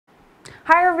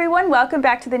Hi everyone, welcome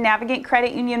back to the Navigate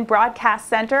Credit Union Broadcast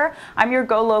Center. I'm your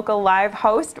GoLocal Live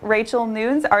host, Rachel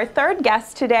Nunes. Our third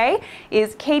guest today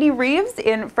is Katie Reaves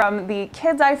from the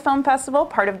KidsEye Film Festival,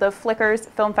 part of the Flickers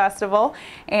Film Festival.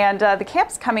 And the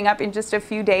camp's coming up in just a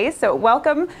few days, so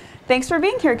welcome. Thanks for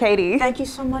being here, Katie. Thank you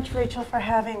so much, Rachel, for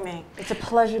having me. It's a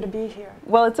pleasure to be here.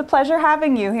 Well, it's a pleasure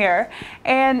having you here.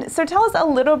 And so tell us a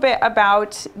little bit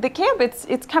about the camp.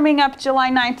 It's coming up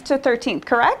July 9th to 13th,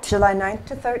 correct? July 9th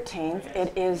to 13th.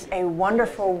 It is a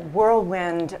wonderful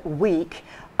whirlwind week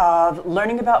of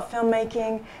learning about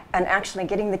filmmaking and actually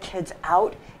getting the kids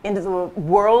out into the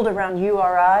world around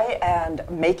URI and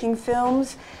making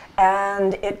films.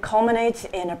 And it culminates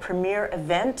in a premiere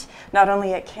event, not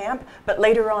only at camp, but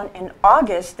later on in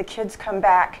August, the kids come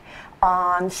back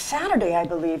on Saturday, I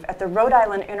believe, at the Rhode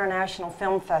Island International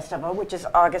Film Festival, which is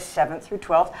August 7th through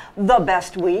 12th, the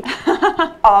best week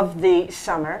of the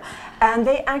summer. And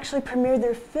they actually premiere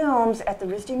their films at the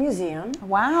RISD Museum.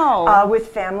 Wow. With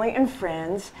family and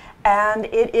friends. And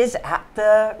it is at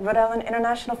the Rhode Island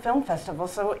International Film Festival,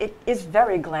 so it is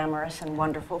very glamorous and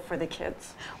wonderful for the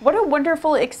kids. What a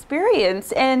wonderful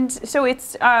experience. And so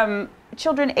it's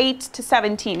children 8 to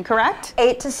 17, correct?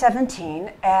 8 to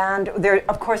 17, and they're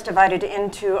of course divided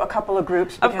into a couple of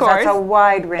groups because that's a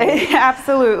wide range.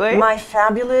 Absolutely. My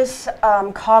fabulous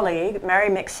colleague, Mary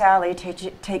McSally,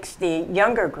 takes the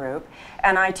younger group,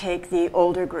 and I take the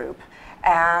older group.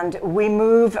 And we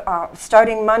move,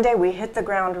 starting Monday, we hit the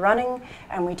ground running,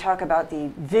 and we talk about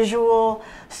the visual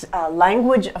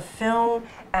language of film,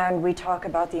 and we talk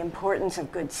about the importance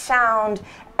of good sound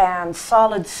and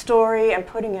solid story and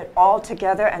putting it all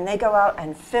together, and they go out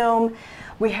and film.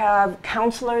 We have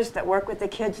counselors that work with the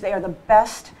kids. They are the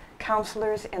best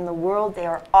counselors in the world. They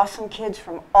are awesome kids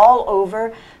from all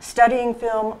over, studying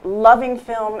film, loving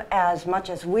film as much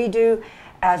as we do.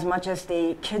 As much as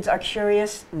the kids are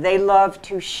curious, they love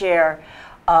to share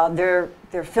their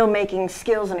filmmaking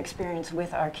skills and experience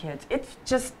with our kids. It's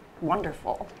just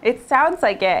wonderful. It sounds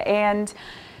like it. And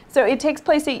so it takes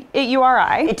place at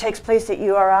URI. It takes place at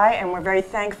URI, and we're very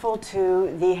thankful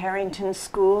to the Harrington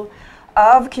School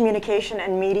of Communication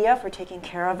and Media for taking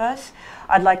care of us.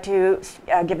 I'd like to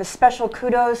give a special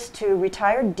kudos to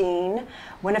retired Dean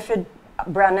Winifred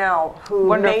Brownell, who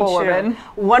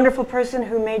wonderful person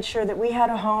who made sure that we had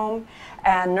a home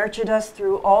and nurtured us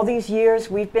through all these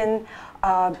years. We've been,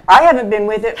 I haven't been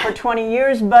with it for 20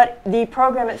 years, but the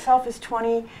program itself is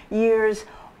 20 years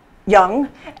young.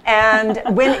 And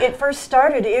when it first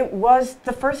started, it was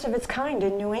the first of its kind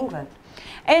in New England.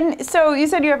 And so you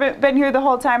said you haven't been here the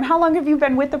whole time. How long have you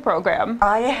been with the program?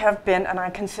 I have been, and I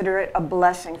consider it a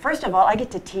blessing. First of all, I get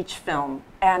to teach film,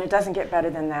 and it doesn't get better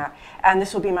than that. And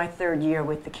this will be my third year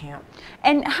with the camp.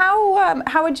 And how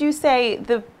would you say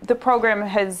the program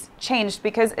has changed?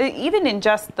 Because even in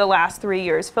just the last 3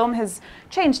 years, film has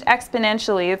changed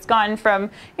exponentially. It's gone from,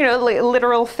 you know,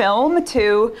 literal film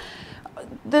to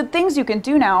the things you can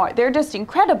do now. They're just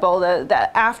incredible.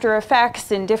 The After Effects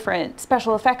and different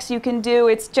special effects you can do.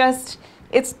 It's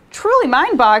truly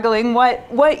mind-boggling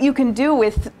what you can do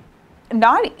with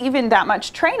not even that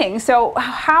much training. So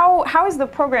how has the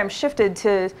program shifted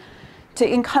to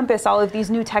encompass all of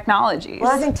these new technologies?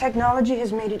 Well, I think technology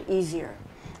has made it easier.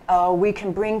 We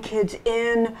can bring kids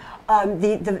in.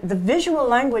 The visual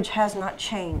language has not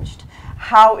changed.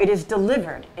 How it is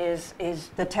delivered is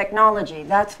the technology.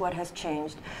 That's what has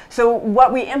changed. So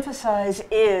what we emphasize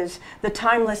is the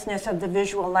timelessness of the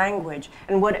visual language,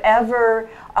 and whatever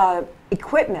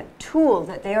equipment, tool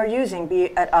that they are using, be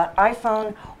it an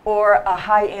iPhone or a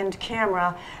high-end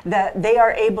camera, that they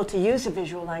are able to use the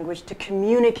visual language to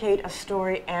communicate a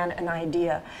story and an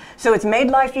idea. So it's made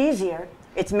life easier.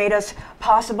 It's made us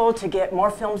possible to get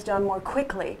more films done more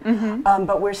quickly,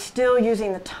 but we're still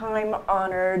using the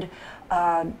time-honored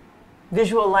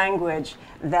visual language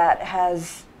that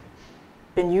has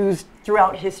been used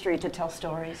throughout history to tell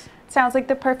stories. Sounds like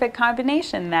the perfect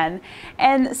combination then.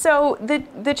 And so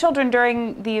the children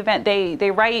during the event,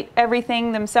 they write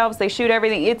everything themselves, they shoot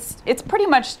everything. It's pretty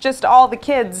much just all the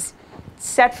kids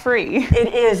set free.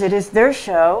 It is their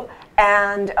show.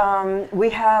 And we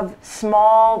have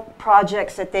small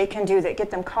projects that they can do that get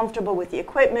them comfortable with the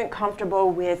equipment,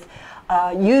 comfortable with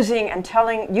using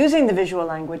the visual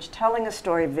language, telling a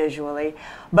story visually.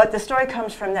 But the story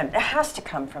comes from them. It has to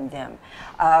come from them.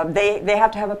 They have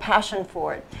to have a passion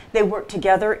for it. They work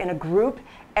together in a group.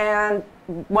 And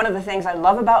one of the things I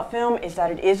love about film is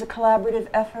that it is a collaborative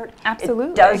effort.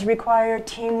 Absolutely. It does require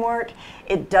teamwork.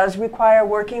 It does require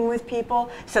working with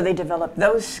people. So they develop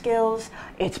those skills.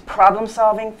 It's problem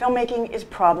solving. Filmmaking is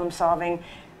problem solving.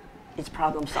 it's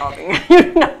problem solving.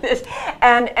 You know this,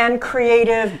 and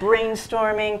creative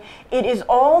brainstorming. It is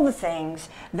all the things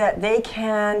that they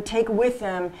can take with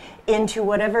them into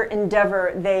whatever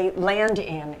endeavor they land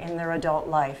in their adult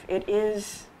life. It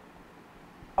is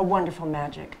a wonderful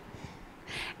magic.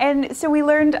 And so we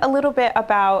learned a little bit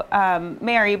about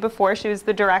Mary before. She was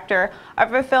the director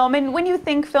of a film. And when you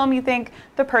think film, you think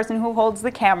the person who holds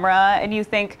the camera, and you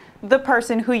think the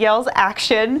person who yells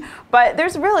action. But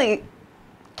there's really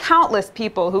countless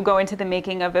people who go into the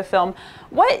making of a film.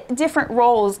 What different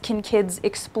roles can kids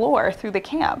explore through the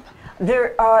camp?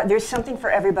 There's something for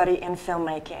everybody in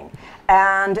filmmaking,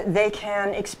 and they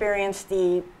can experience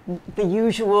the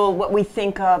usual, what we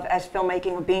think of as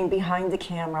filmmaking, of being behind the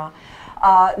camera.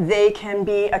 They can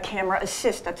be a camera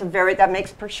assist. That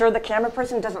makes sure the camera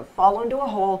person doesn't fall into a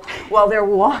hole while they're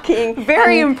walking.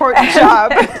 Very important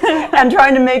job. And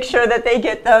trying to make sure that they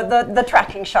get the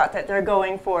tracking shot that they're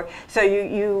going for. So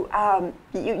you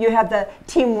have the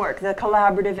teamwork, the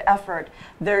collaborative effort.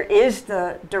 There is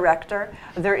the director,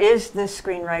 there is the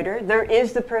screenwriter, there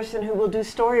is the person who will do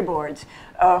storyboards,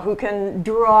 who can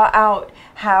draw out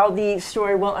how the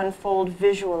story will unfold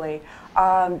visually.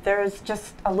 There's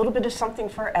just a little bit of something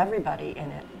for everybody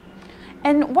in it.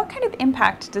 And what kind of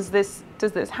impact does this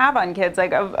have on kids?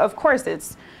 Like, of course,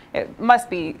 it must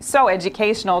be so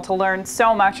educational to learn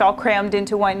so much all crammed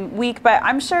into 1 week, but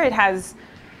I'm sure it has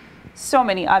so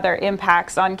many other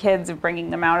impacts on kids, of bringing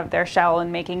them out of their shell and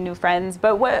making new friends.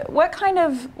 But what kind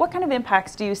of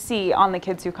impacts do you see on the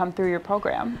kids who come through your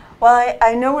program? Well,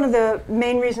 I know one of the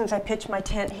main reasons I pitched my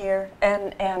tent here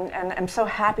and I'm so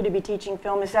happy to be teaching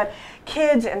film is that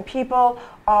kids and people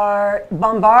are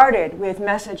bombarded with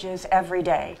messages every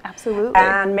day. Absolutely.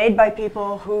 And made by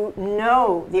people who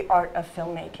know the art of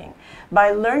filmmaking.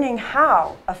 By learning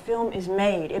how a film is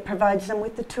made, it provides them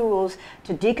with the tools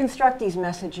to deconstruct these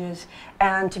messages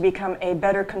and to become a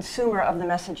better consumer of the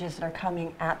messages that are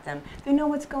coming at them. They know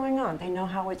what's going on. They know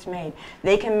how it's made.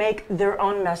 They can make their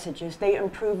own messages. They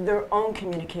improve their own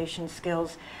communication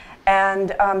skills.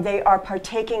 And they are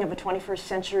partaking of a 21st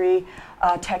century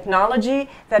technology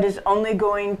that is only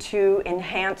going to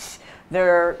enhance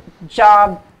their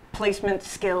job placement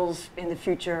skills in the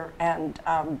future. And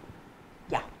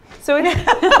yeah. So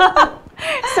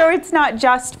it's not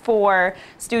just for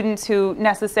students who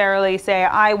necessarily say,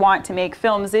 I want to make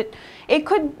films. It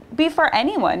could be for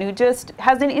anyone who just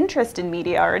has an interest in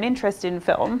media or an interest in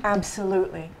film.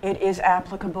 Absolutely. It is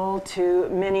applicable to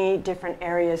many different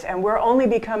areas, and we're only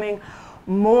becoming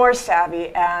more savvy,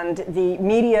 and the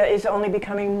media is only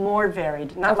becoming more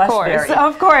varied, not less varied.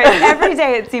 Of course. Every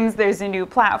day it seems there's a new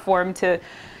platform to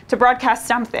broadcast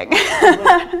something.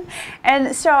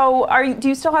 And so do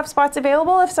you still have spots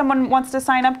available? If someone wants to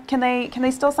sign up, can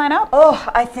they still sign up? Oh,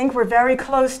 I think we're very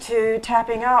close to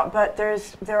tapping out, but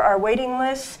there are waiting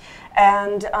lists,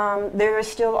 and there is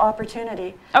still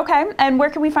opportunity. Okay, and where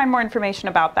can we find more information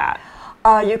about that?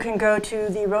 You can go to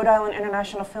the Rhode Island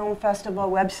International Film Festival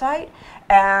website,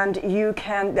 and you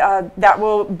can, that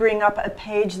will bring up a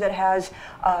page that has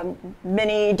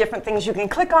many different things you can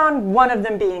click on, one of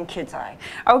them being KidsEye.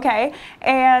 Okay,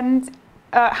 and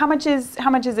how much is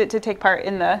it to take part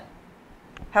in the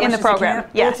program?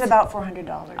 Yes. It's about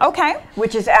 $400. Okay.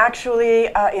 Which is actually,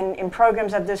 in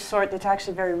programs of this sort, it's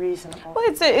actually very reasonable. Well,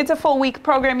 it's a full week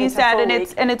program, you said, and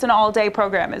it's an all-day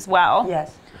program as well.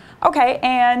 Yes. Okay,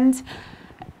 and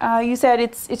you said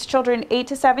it's children 8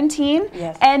 to 17.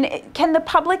 Yes. And can the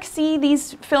public see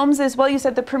these films as well? You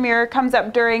said the premiere comes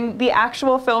up during the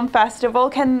actual film festival.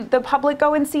 Can the public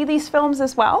go and see these films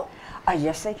as well?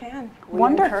 Yes, they can. We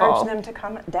Wonderful. encourage them to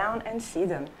come down and see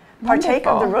them. Partake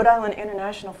of the Rhode Island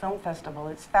International Film Festival.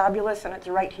 It's fabulous, and it's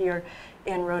right here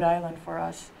in Rhode Island for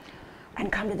us.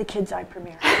 And come to the KidsEye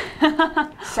premiere.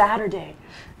 Saturday.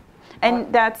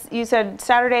 And that's, you said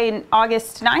Saturday,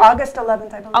 August 9th? August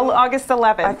 11th, I believe. August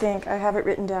 11th. I think. I have it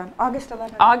written down. August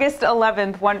 11th. August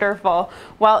 11th. Wonderful.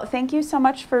 Well, thank you so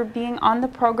much for being on the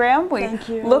program. Thank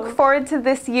you. Look forward to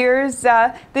this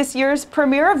year's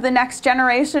premiere of the next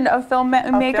generation of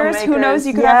filmmakers. Who knows,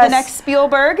 you could have the next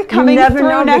Spielberg coming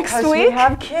through next week. We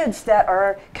have kids that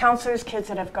are counselors, kids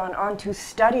that have gone on to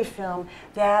study film,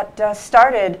 that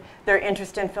started their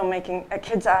interest in filmmaking at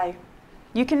KidsEye.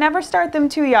 You can never start them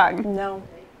too young. No.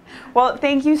 Well,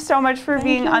 thank you so much for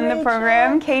being on the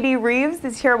program. Katie Reaves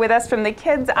is here with us from the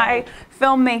KidsEye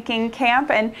Filmmaking Camp.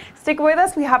 And stick with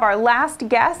us. We have our last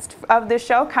guest of the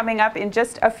show coming up in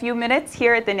just a few minutes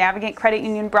here at the Navigant Credit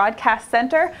Union Broadcast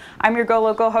Center. I'm your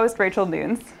GoLocal host, Rachel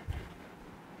Nunes.